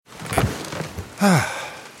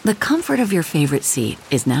The comfort of your favorite seat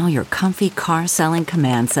is now your comfy car selling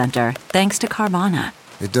command center, thanks to Carvana.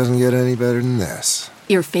 It doesn't get any better than this.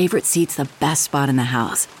 Your favorite seat's the best spot in the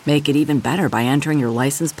house. Make it even better by entering your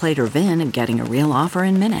license plate or VIN and getting a real offer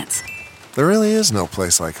in minutes. There really is no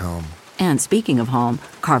place like home. And speaking of home,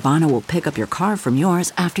 Carvana will pick up your car from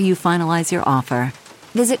yours after you finalize your offer.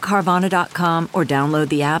 Visit Carvana.com or download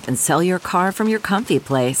the app and sell your car from your comfy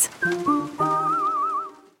place.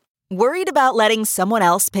 Worried about letting someone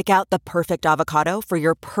else pick out the perfect avocado for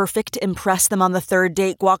your perfect impress them on the third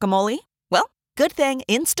date guacamole? Well, good thing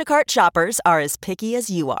Instacart shoppers are as picky as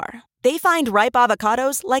you are. They find ripe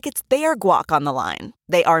avocados like it's their guac on the line.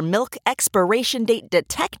 They are milk expiration date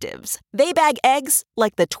detectives. They bag eggs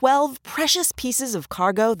like the 12 precious pieces of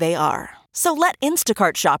cargo they are. So let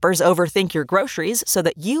Instacart shoppers overthink your groceries so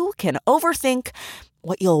that you can overthink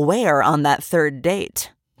what you'll wear on that third date.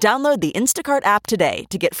 Download the Instacart app today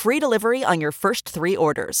to get free delivery on your first 3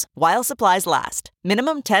 orders, while supplies last.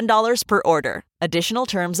 Minimum $10 per order. Additional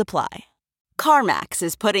terms apply. CarMax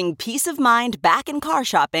is putting peace of mind back in car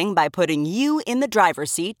shopping by putting you in the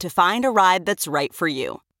driver's seat to find a ride that's right for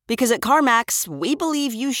you. Because at CarMax, we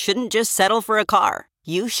believe you shouldn't just settle for a car.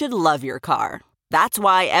 You should love your car. That's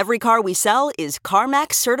why every car we sell is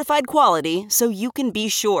CarMax certified quality, so you can be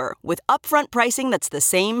sure with upfront pricing that's the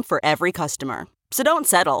same for every customer. So don't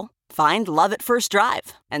settle. Find love at first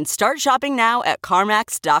drive and start shopping now at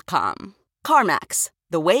CarMax.com. CarMax,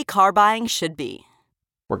 the way car buying should be.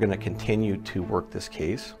 We're going to continue to work this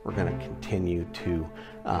case. We're going to continue to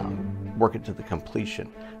work it to the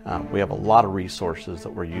completion. We have a lot of resources that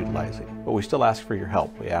we're utilizing, but we still ask for your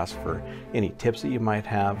help. We ask for any tips that you might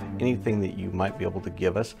have, anything that you might be able to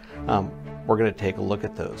give us. We're going to take a look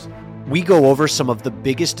at those. We go over some of the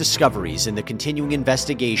biggest discoveries in the continuing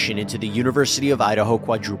investigation into the University of Idaho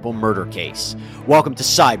quadruple murder case. Welcome to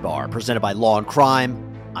Sidebar, presented by Law and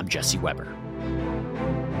Crime. I'm Jesse Weber.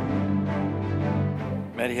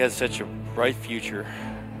 Maddie has such a bright future,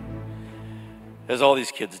 as all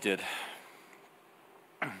these kids did.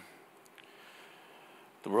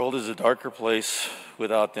 The world is a darker place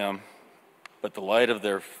without them, but the light of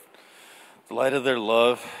their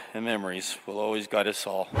love and memories will always guide us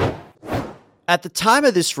all. At the time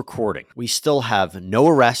of this recording, we still have no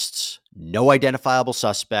arrests, no identifiable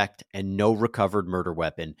suspect, and no recovered murder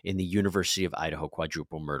weapon in the University of Idaho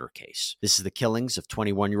quadruple murder case. This is the killings of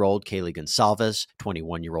 21-year-old Kaylee Gonsalves,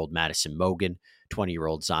 21-year-old Madison Mogan,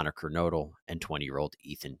 20-year-old Zana Kernodle, and 20-year-old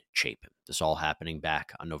Ethan Chapin. This all happening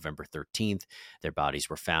back on November 13th. Their bodies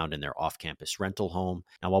were found in their off-campus rental home.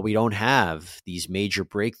 Now, while we don't have these major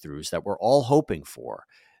breakthroughs that we're all hoping for,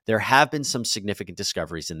 there have been some significant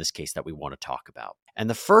discoveries in this case that we want to talk about. And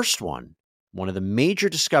the first one of the major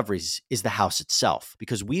discoveries is the house itself,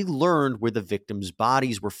 because we learned where the victims'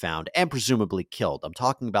 bodies were found and presumably killed. I'm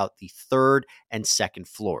talking about the third and second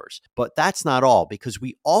floors. But that's not all, because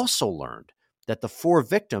we also learned that the 4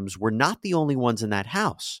 victims were not the only ones in that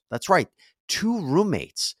house. That's right. 2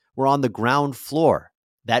 roommates were on the ground floor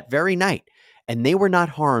that very night, and they were not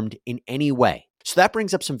harmed in any way. So that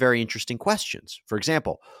brings up some very interesting questions. For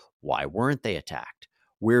example, why weren't they attacked?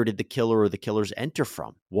 Where did the killer or the killers enter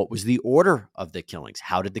from? What was the order of the killings?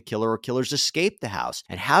 How did the killer or killers escape the house?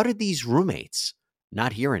 And how did these roommates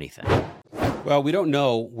not hear anything? Well, we don't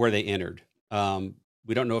know where they entered.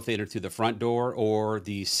 We don't know if they entered through the front door or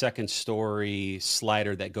the second story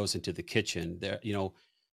slider that goes into the kitchen.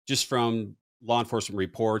 Just from law enforcement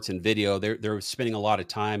reports and video, they're spending a lot of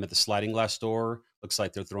time at the sliding glass door. Looks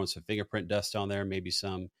like they're throwing some fingerprint dust on there, maybe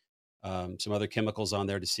some other chemicals on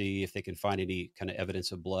there to see if they can find any kind of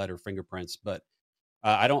evidence of blood or fingerprints. But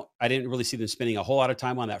I didn't really see them spending a whole lot of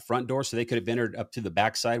time on that front door, so they could have entered up to the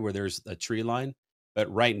backside where there's a tree line.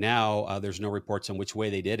 But right now, there's no reports on which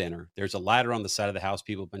way they did enter. There's a ladder on the side of the house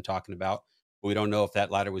people have been talking about, but we don't know if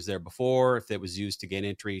that ladder was there before, if it was used to gain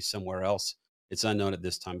entry somewhere else. It's unknown at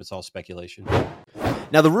this time. It's all speculation.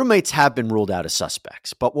 Now, the roommates have been ruled out as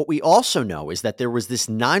suspects, but what we also know is that there was this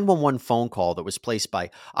 911 phone call that was placed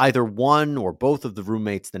by either one or both of the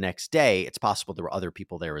roommates the next day. It's possible there were other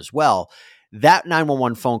people there as well. That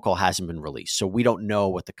 911 phone call hasn't been released, so we don't know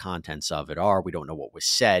what the contents of it are. We don't know what was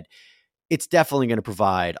said. It's definitely going to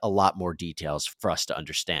provide a lot more details for us to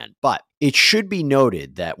understand. But It should be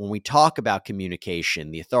noted that when we talk about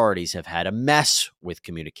communication, the authorities have had a mess with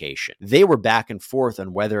communication. They were back and forth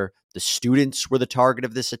on whether the students were the target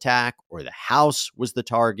of this attack or the house was the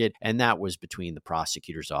target, and that was between the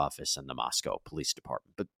prosecutor's office and the Moscow Police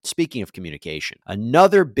Department. But speaking of communication,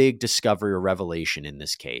 another big discovery or revelation in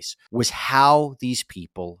this case was how these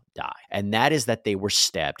people die, and that is that they were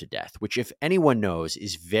stabbed to death, which, if anyone knows,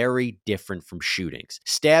 is very different from shootings.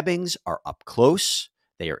 Stabbings are up close.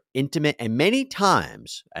 They are intimate, and many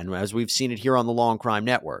times, and as we've seen it here on the Law and Crime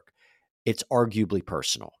Network, it's arguably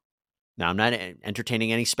personal. Now, I'm not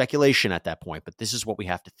entertaining any speculation at that point, but this is what we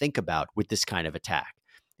have to think about with this kind of attack.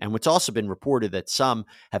 And what's also been reported that some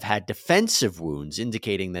have had defensive wounds,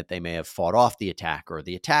 indicating that they may have fought off the attacker or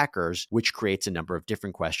the attackers, which creates a number of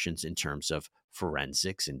different questions in terms of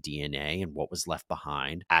forensics and DNA and what was left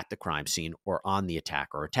behind at the crime scene or on the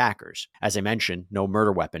attacker or attackers. As I mentioned, no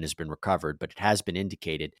murder weapon has been recovered, but it has been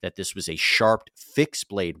indicated that this was a sharp fixed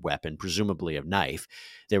blade weapon, presumably a knife.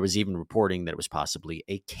 There was even reporting that it was possibly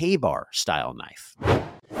a K-bar style knife.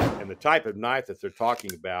 And the type of knife that they're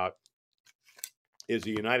talking about is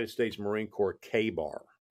the United States Marine Corps K-bar.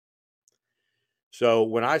 So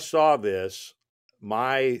when I saw this,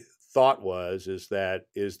 my thought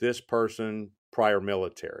is this person prior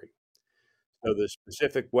military? So the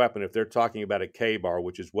specific weapon, if they're talking about a K-bar,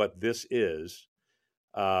 which is what this is,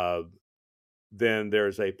 then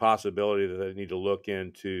there's a possibility that they need to look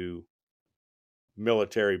into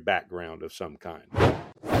military background of some kind.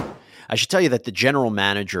 I should tell you that the general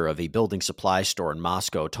manager of a building supply store in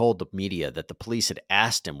Moscow told the media that the police had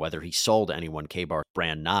asked him whether he sold anyone K-bar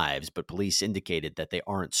brand knives, but police indicated that they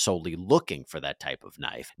aren't solely looking for that type of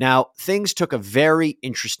knife. Now, things took a very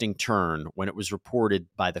interesting turn when it was reported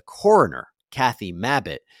by the coroner, Kathy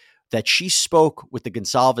Mabbitt, that she spoke with the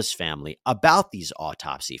Gonsalves family about these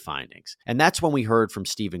autopsy findings. And that's when we heard from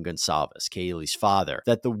Stephen Gonsalves, Kaylee's father,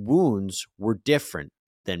 that the wounds were different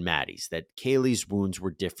than Maddie's, that Kaylee's wounds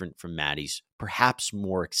were different from Maddie's, perhaps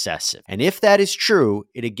more excessive. And if that is true,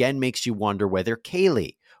 it again makes you wonder whether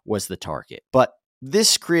Kaylee was the target. But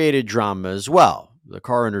this created drama as well. The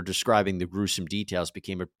coroner describing the gruesome details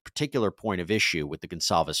became a particular point of issue with the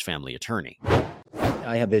Gonsalves family attorney.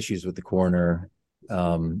 I have issues with the coroner.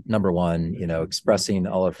 Number one, expressing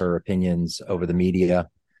all of her opinions over the media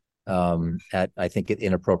at, I think, at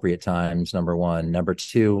inappropriate times, number one. Number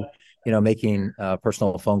two, making a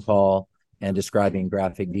personal phone call and describing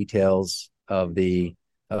graphic details of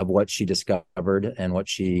what she discovered and what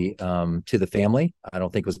she to the family, I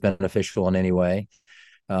don't think was beneficial in any way.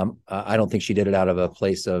 I don't think she did it out of a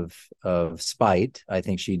place of spite. I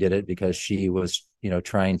think she did it because she was,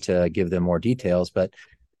 trying to give them more details. But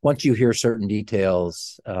once you hear certain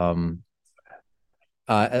details,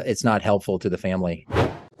 it's not helpful to the family.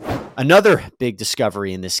 Another big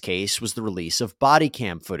discovery in this case was the release of body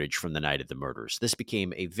cam footage from the night of the murders. This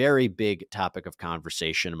became a very big topic of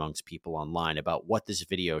conversation amongst people online about what this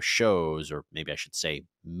video shows, or maybe I should say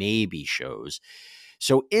maybe shows.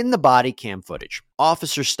 So in the body cam footage,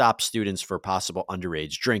 officers stopped students for possible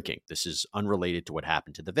underage drinking. This is unrelated to what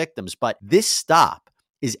happened to the victims, but this stop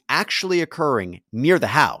is actually occurring near the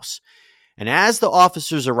house. And as the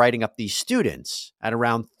officers are writing up these students at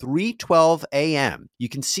around 3:12 a.m., you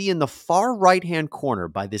can see in the far right-hand corner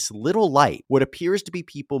by this little light what appears to be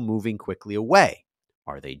people moving quickly away.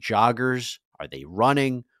 Are they joggers? Are they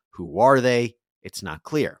running? Who are they? It's not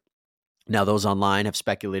clear. Now, those online have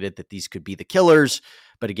speculated that these could be the killers,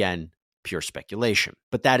 but again, pure speculation.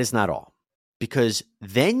 But that is not all, because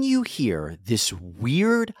then you hear this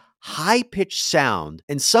weird, high-pitched sound,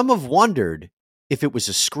 and some have wondered if it was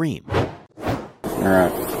a scream. All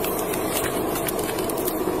right.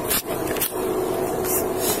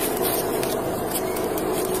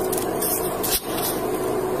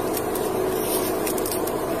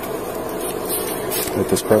 Put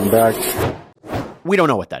this curtain back. We don't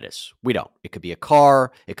know what that is. We don't. It could be a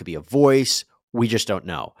car. It could be a voice. We just don't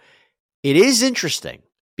know. It is interesting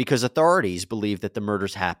because authorities believe that the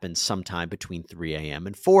murders happened sometime between 3 a.m.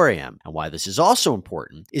 and 4 a.m. And why this is also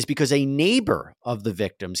important is because a neighbor of the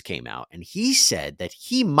victims came out and he said that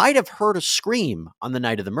he might have heard a scream on the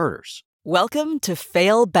night of the murders. Welcome to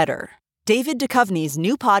Fail Better, David Duchovny's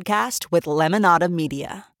new podcast with Lemonada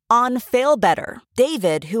Media. On Fail Better,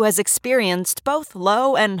 David, who has experienced both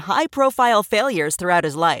low and high-profile failures throughout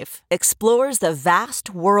his life, explores the vast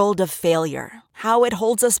world of failure, how it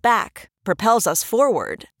holds us back, propels us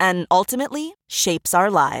forward, and ultimately shapes our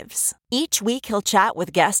lives. Each week, he'll chat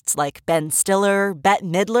with guests like Ben Stiller, Bette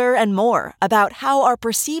Midler, and more about how our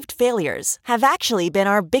perceived failures have actually been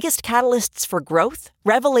our biggest catalysts for growth,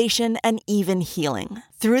 revelation, and even healing.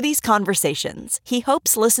 Through these conversations, he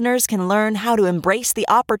hopes listeners can learn how to embrace the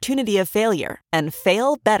opportunity of failure and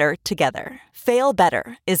fail better together. Fail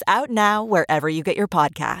Better is out now wherever you get your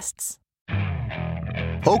podcasts.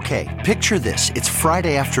 Okay, picture this. It's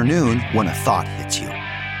Friday afternoon when a thought hits you.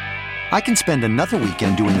 I can spend another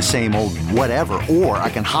weekend doing the same old whatever, or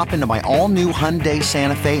I can hop into my all-new Hyundai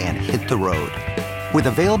Santa Fe and hit the road. With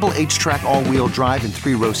available H-Track all-wheel drive and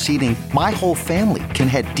 3-row seating, my whole family can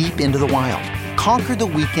head deep into the wild. Conquer the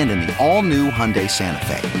weekend in the all-new Hyundai Santa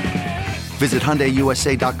Fe. Visit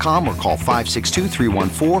HyundaiUSA.com or call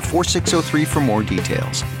 562-314-4603 for more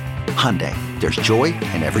details. Hyundai, there's joy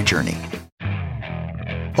in every journey.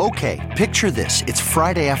 Okay, picture this. It's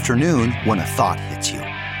Friday afternoon when a thought hits you.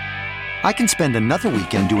 I can spend another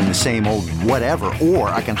weekend doing the same old whatever, or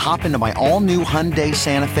I can hop into my all-new Hyundai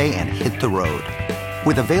Santa Fe and hit the road.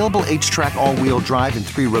 With available H-Track all-wheel drive and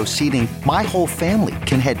 3-row seating, my whole family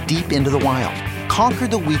can head deep into the wild. Conquer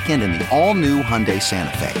the weekend in the all-new Hyundai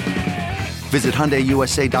Santa Fe. Visit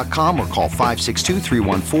HyundaiUSA.com or call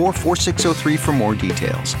 562-314-4603 for more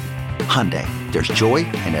details. Hyundai, there's joy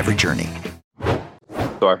in every journey.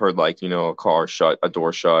 So I heard a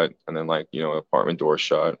door shut, and then apartment door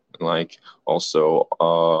shut, and also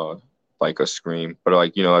a scream.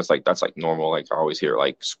 But that's normal. I always hear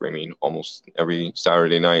screaming almost every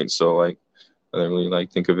Saturday night. So I didn't really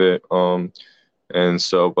think of it. And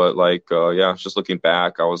so, but just looking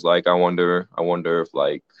back, I was I wonder if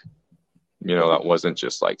that wasn't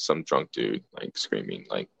just some drunk dude screaming,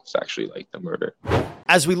 it's actually the murder.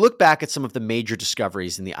 As we look back at some of the major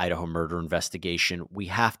discoveries in the Idaho murder investigation, we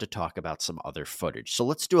have to talk about some other footage. So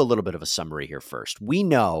let's do a little bit of a summary here first. We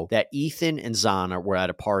know that Ethan and Zana were at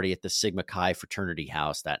a party at the Sigma Chi fraternity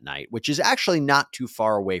house that night, which is actually not too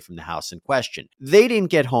far away from the house in question. They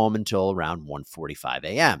didn't get home until around 1:45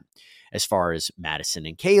 a.m. As far as Madison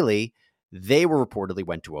and Kaylee, they reportedly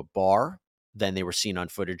went to a bar. Then they were seen on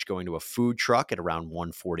footage going to a food truck at around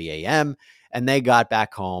 1:40 a.m., and they got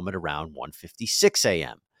back home at around 1:56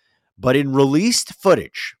 a.m. But in released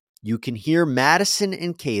footage, you can hear Madison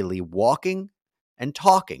and Kaylee walking and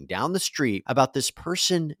talking down the street about this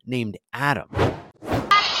person named Adam. What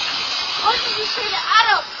did you say to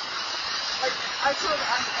Adam? I told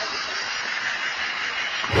Adam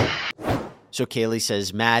everything. So Kaylee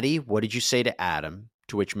says, Maddie, what did you say to Adam?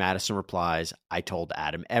 To which Madison replies, I told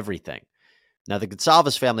Adam everything. Now, the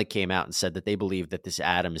Gonsalves family came out and said that they believe that this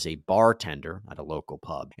Adam is a bartender at a local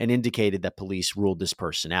pub and indicated that police ruled this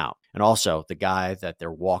person out. And also, the guy that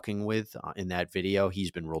they're walking with in that video,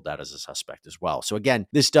 he's been ruled out as a suspect as well. So again,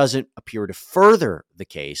 this doesn't appear to further the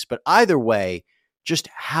case, but either way, just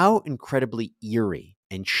how incredibly eerie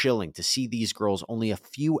and chilling to see these girls only a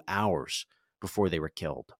few hours before they were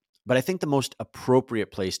killed. But I think the most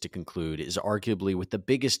appropriate place to conclude is arguably with the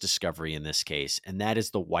biggest discovery in this case, and that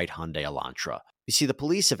is the white Hyundai Elantra. You see, the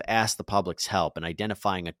police have asked the public's help in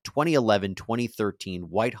identifying a 2011-2013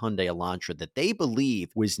 white Hyundai Elantra that they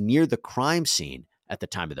believe was near the crime scene at the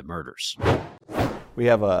time of the murders. We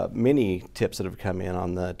have many tips that have come in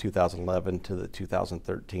on the 2011 to the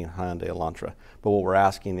 2013 Hyundai Elantra. But what we're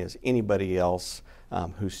asking is anybody else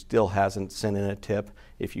who still hasn't sent in a tip,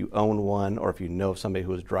 if you own one or if you know somebody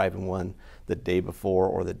who was driving one the day before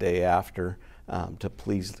or the day after, to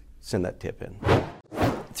please send that tip in.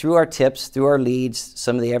 Through our tips, through our leads,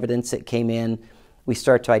 some of the evidence that came in, we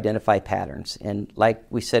start to identify patterns. And like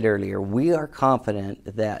we said earlier, we are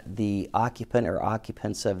confident that the occupant or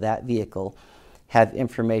occupants of that vehicle have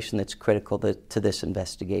information that's critical to this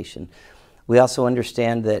investigation. We also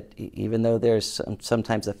understand that even though there's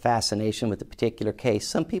sometimes a fascination with a particular case,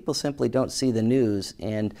 some people simply don't see the news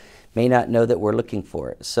and may not know that we're looking for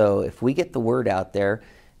it. So if we get the word out there,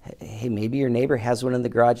 hey, maybe your neighbor has one in the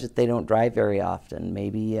garage that they don't drive very often.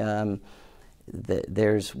 Maybe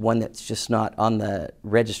there's one that's just not on the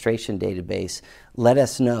registration database. Let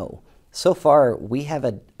us know. So far, we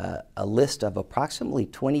have a list of approximately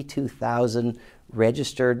 22,000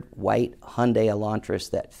 registered white Hyundai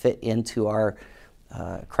Elantras that fit into our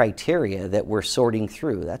criteria that we're sorting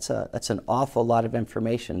through. That's an awful lot of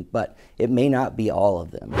information, but it may not be all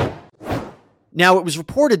of them. Now, it was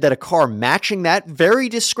reported that a car matching that very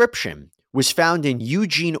description was found in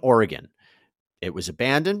Eugene, Oregon. It was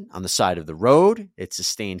abandoned on the side of the road. It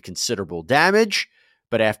sustained considerable damage,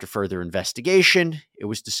 but after further investigation, it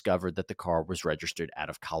was discovered that the car was registered out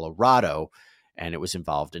of Colorado, and it was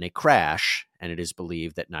involved in a crash, and it is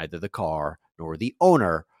believed that neither the car nor the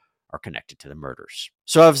owner are connected to the murders.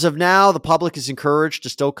 So as of now, the public is encouraged to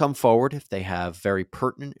still come forward if they have very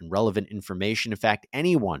pertinent and relevant information. In fact,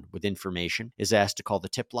 anyone with information is asked to call the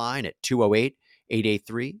tip line at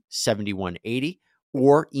 208-883-7180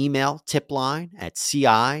 or email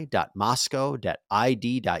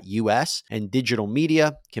tipline@ci.moscow.id.us, and digital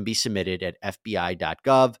media can be submitted at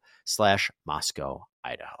fbi.gov/Moscow,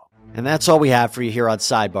 Idaho. And that's all we have for you here on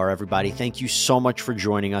Sidebar, everybody. Thank you so much for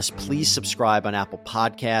joining us. Please subscribe on Apple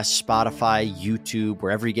Podcasts, Spotify, YouTube,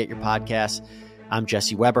 wherever you get your podcasts. I'm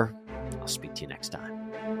Jesse Weber. I'll speak to you next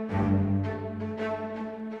time.